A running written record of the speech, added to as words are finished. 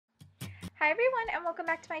Hi everyone and welcome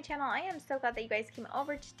back to my channel. I am so glad that you guys came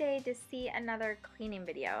over today to see another cleaning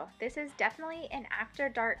video. This is definitely an after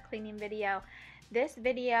dark cleaning video. This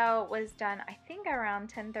video was done I think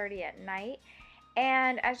around 10:30 at night,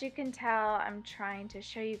 and as you can tell I'm trying to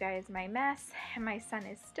show you guys my mess and my son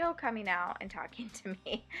is still coming out and talking to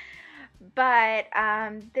me. But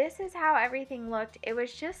this is how everything looked. It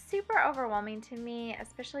was just super overwhelming to me,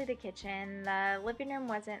 especially the kitchen. The living room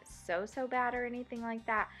wasn't so bad or anything like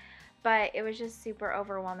that, but it was just super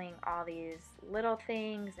overwhelming, all these little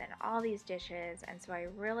things and all these dishes. And so I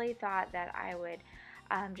really thought that I would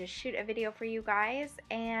just shoot a video for you guys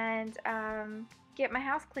and get my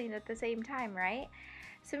house cleaned at the same time, right?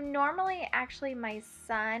 So normally, actually, my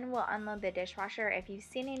son will unload the dishwasher. If you've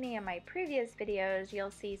seen any of my previous videos,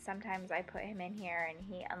 you'll see sometimes I put him in here and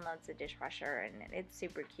he unloads the dishwasher, and it's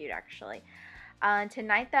super cute, actually.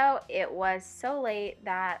 Tonight, though, it was so late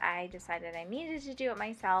that I decided I needed to do it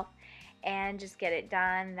myself and just get it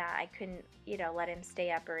done, that I couldn't, let him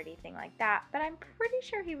stay up or anything like that. But I'm pretty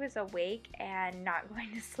sure he was awake and not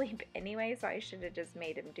going to sleep anyway, so I should have just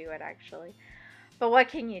made him do it, actually. But what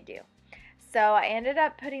can you do? So I ended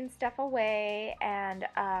up putting stuff away, and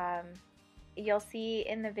you'll see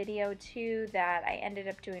in the video too that I ended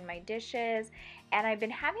up doing my dishes. And I've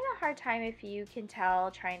been having a hard time, if you can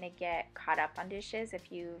tell, trying to get caught up on dishes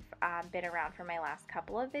if you've been around for my last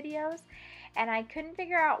couple of videos. And I couldn't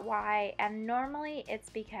figure out why, and normally it's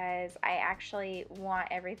because I actually want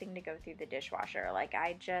everything to go through the dishwasher. Like,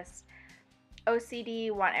 I just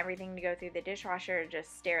OCD want everything to go through the dishwasher,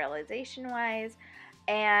 just sterilization wise.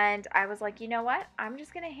 And I was like, you know what? I'm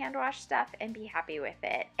just going to hand wash stuff and be happy with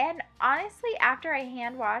it. And honestly, after I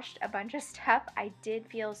hand washed a bunch of stuff, I did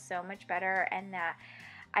feel so much better, and that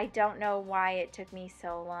I don't know why it took me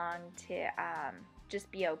so long to just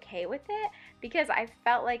be okay with it, because I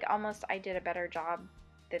felt like almost I did a better job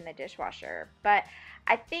than the dishwasher. But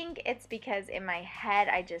I think it's because in my head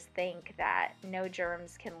I just think that no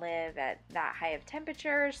germs can live at that high of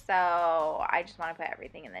temperature, so I just want to put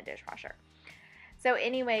everything in the dishwasher. So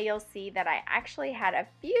anyway, you'll see that I actually had a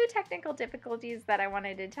few technical difficulties that I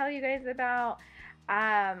wanted to tell you guys about.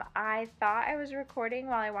 I thought I was recording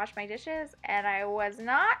while I washed my dishes, and I was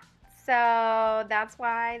not. So that's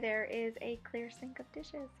why there is a clear sink of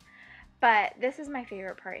dishes. But this is my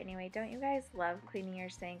favorite part anyway. Don't you guys love cleaning your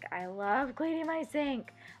sink? I love cleaning my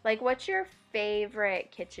sink. Like, what's your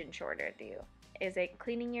favorite kitchen chore to do? Is it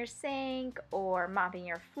cleaning your sink or mopping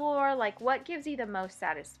your floor? Like, what gives you the most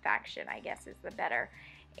satisfaction, I guess, is the better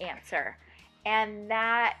answer. And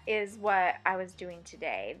that is what I was doing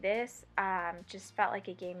today. This just felt like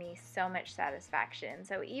it gave me so much satisfaction.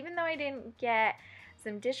 So even though I didn't get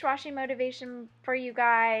some dishwashing motivation for you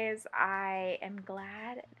guys, I am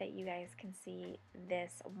glad that you guys can see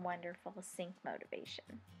this wonderful sink motivation.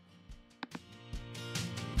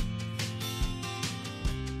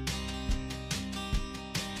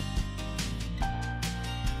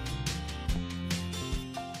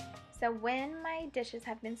 So when my dishes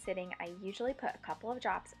have been sitting, I usually put a couple of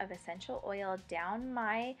drops of essential oil down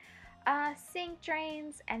my sink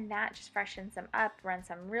drains, and that just freshens them up. Run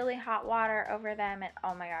some really hot water over them, and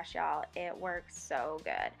oh my gosh, y'all, it works so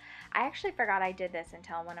good. I actually forgot I did this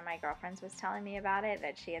until one of my girlfriends was telling me about it,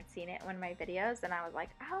 that she had seen it in one of my videos, and I was like,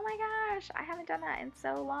 oh my gosh, I haven't done that in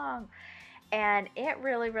so long. And it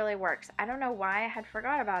really works. I don't know why I had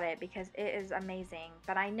forgot about it, because it is amazing.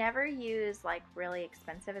 But I never use like really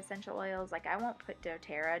expensive essential oils. Like, I won't put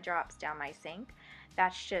doTERRA drops down my sink.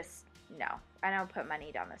 That's just, no. I don't put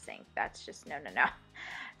money down the sink. That's just no.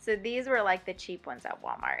 So these were like the cheap ones at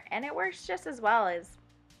Walmart. And it works just as well as,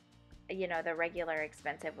 the regular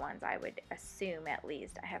expensive ones, I would assume, at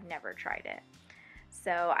least. I have never tried it.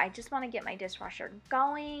 So I just want to get my dishwasher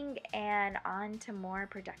going and on to more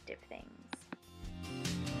productive things.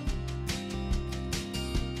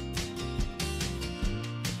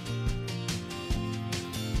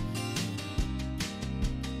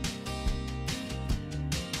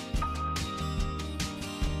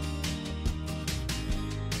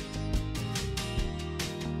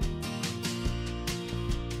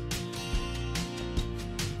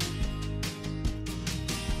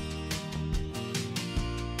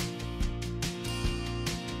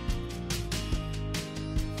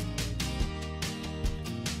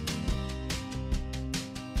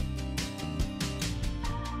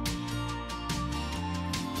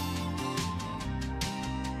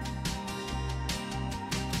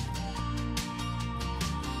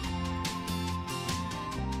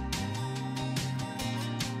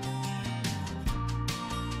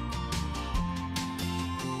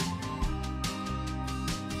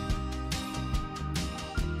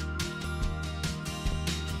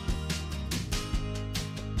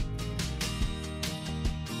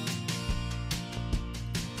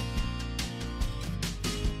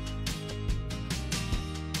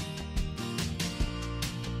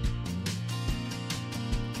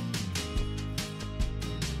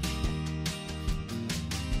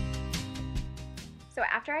 So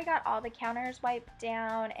after I got all the counters wiped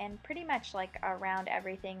down and pretty much like around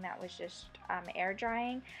everything that was just air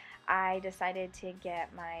drying, I decided to get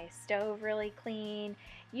my stove really clean.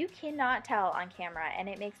 You cannot tell on camera, and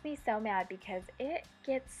it makes me so mad because it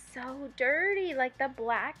gets so dirty. Like the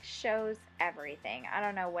black shows everything. I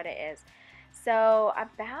don't know what it is. So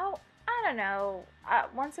about, I don't know,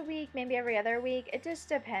 once a week, maybe every other week. It just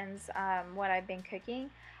depends what I've been cooking.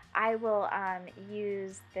 I will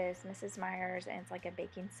use this Mrs. Meyer's, and it's like a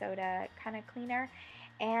baking soda kind of cleaner,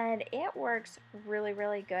 and it works really,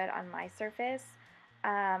 really good on my surface.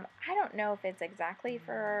 I don't know if it's exactly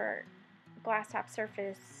for glass top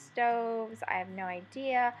surface stoves, I have no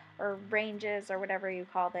idea, or ranges or whatever you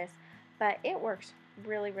call this, but it works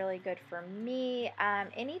really, really good for me.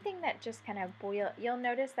 Anything that just kind of boil, you'll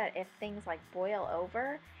notice that if things like boil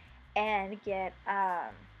over and get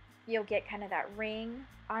you'll get kind of that ring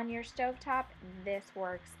on your stovetop, this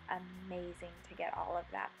works amazing to get all of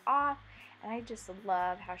that off. And I just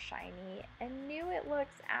love how shiny and new it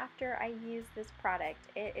looks after I use this product.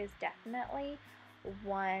 It is definitely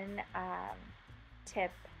one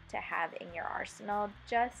tip to have in your arsenal,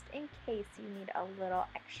 just in case you need a little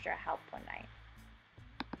extra help one night.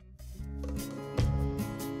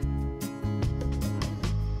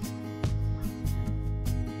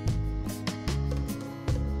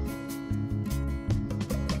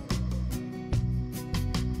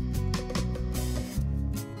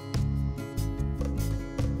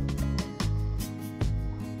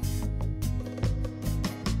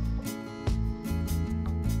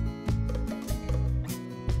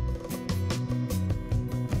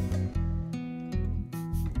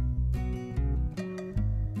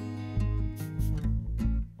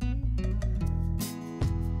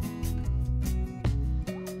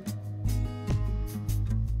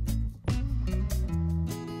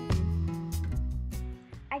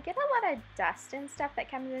 I get a lot of dust and stuff that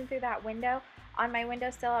comes in through that window on my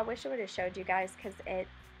windowsill. I wish I would have showed you guys because it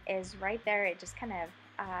is right there. It just kind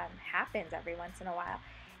of happens every once in a while.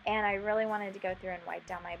 And I really wanted to go through and wipe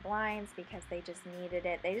down my blinds because they just needed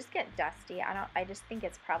it. They just get dusty. I just think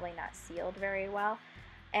it's probably not sealed very well.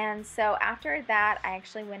 And so after that, I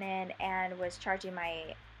actually went in and was charging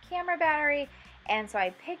my camera battery. And so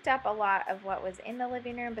I picked up a lot of what was in the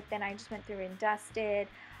living room, but then I just went through and dusted.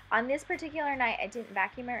 On this particular night, I didn't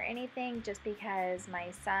vacuum or anything just because my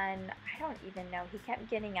son, I don't even know, he kept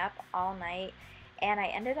getting up all night, and I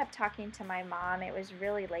ended up talking to my mom. It was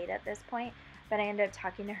really late at this point, but I ended up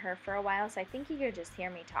talking to her for a while, so I think he could just hear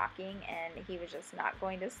me talking, and he was just not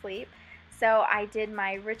going to sleep. So I did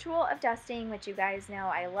my ritual of dusting, which you guys know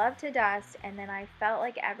I love to dust, and then I felt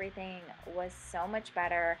like everything was so much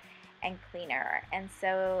better and cleaner. And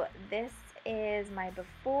so this is my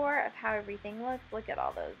before of how everything looked. Look at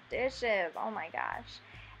all those dishes, oh my gosh.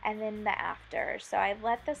 And then the after. So I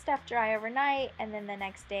let the stuff dry overnight, and then the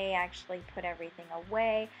next day I actually put everything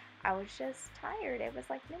away. I was just tired. It was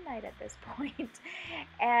like midnight at this point.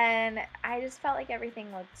 And I just felt like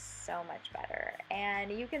everything looked so much better.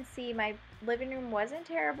 And you can see my living room wasn't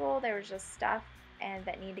terrible. There was just stuff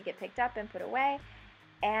that needed to get picked up and put away.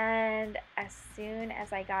 And as soon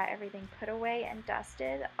as I got everything put away and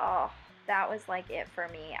dusted, oh, that was like it for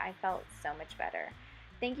me. I felt so much better.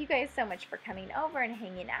 Thank you guys so much for coming over and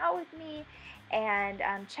hanging out with me and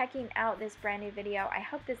checking out this brand new video. I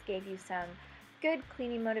hope this gave you some good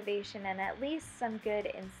cleaning motivation and at least some good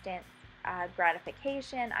instant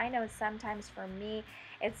gratification. I know sometimes for me,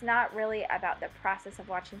 it's not really about the process of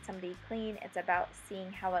watching somebody clean. It's about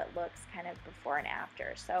seeing how it looks kind of before and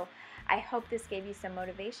after. So I hope this gave you some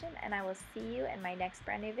motivation, and I will see you in my next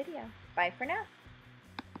brand new video. Bye for now.